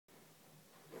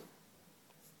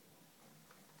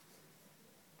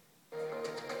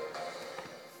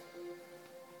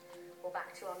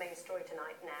to our main story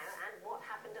tonight now, and what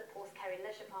happened at Porthkerry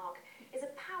Leisure Park is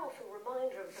a powerful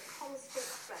reminder of the constant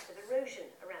threat of erosion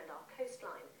around our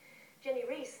coastline. Jenny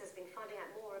Rees has been finding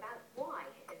out more about why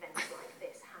events like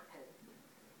this happen.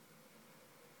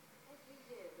 Every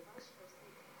year, the Welsh coast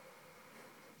sinks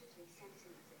 103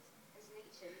 centimetres as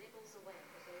nature nibbles away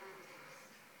at the land mass.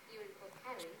 Here in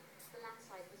Porthkerry, the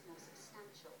landslide was more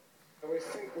substantial. We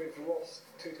think we've lost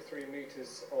 2 to 3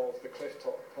 metres of the cliff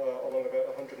top along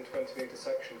about a 120 metre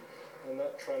section, and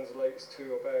that translates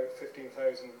to about 15,000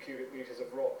 cubic metres of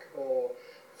rock, or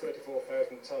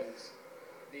 34,000 tonnes.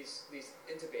 These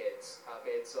interbeds are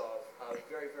beds of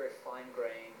very, very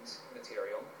fine-grained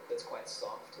material that's quite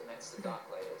soft, and that's the dark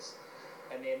layers.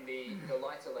 And then the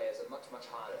lighter layers are much, much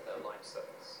harder, they're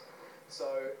limestones.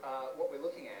 So what we're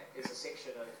looking at is a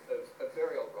section of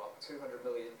very old rock, 200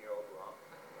 million year old rock,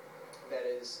 that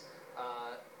is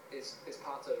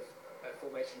part of a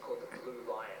formation called the Blue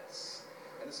Lias.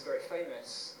 And this is very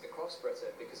famous across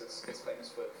Britain because it's famous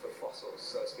for fossils.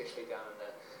 So especially down in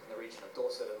the region of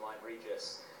Dorset and Lyme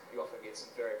Regis, you often get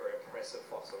some very, very impressive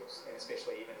fossils, and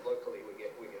especially even locally we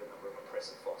get a number of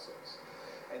impressive fossils.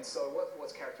 And so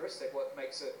what's characteristic, what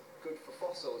makes it good for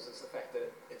fossils is the fact that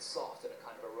it's soft and it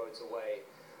kind of erodes away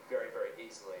very, very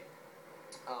easily.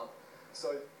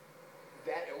 So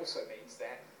that also means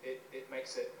that it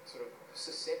makes it sort of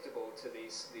susceptible to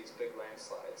these big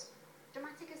landslides.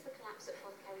 Dramatic as the collapse at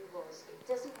Porthkerry was, it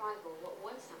doesn't rival what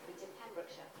once happened in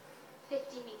Pembrokeshire.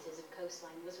 50 metres of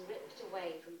coastline was ripped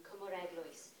away from Cwm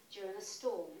Eglwys during a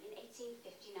storm in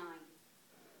 1859.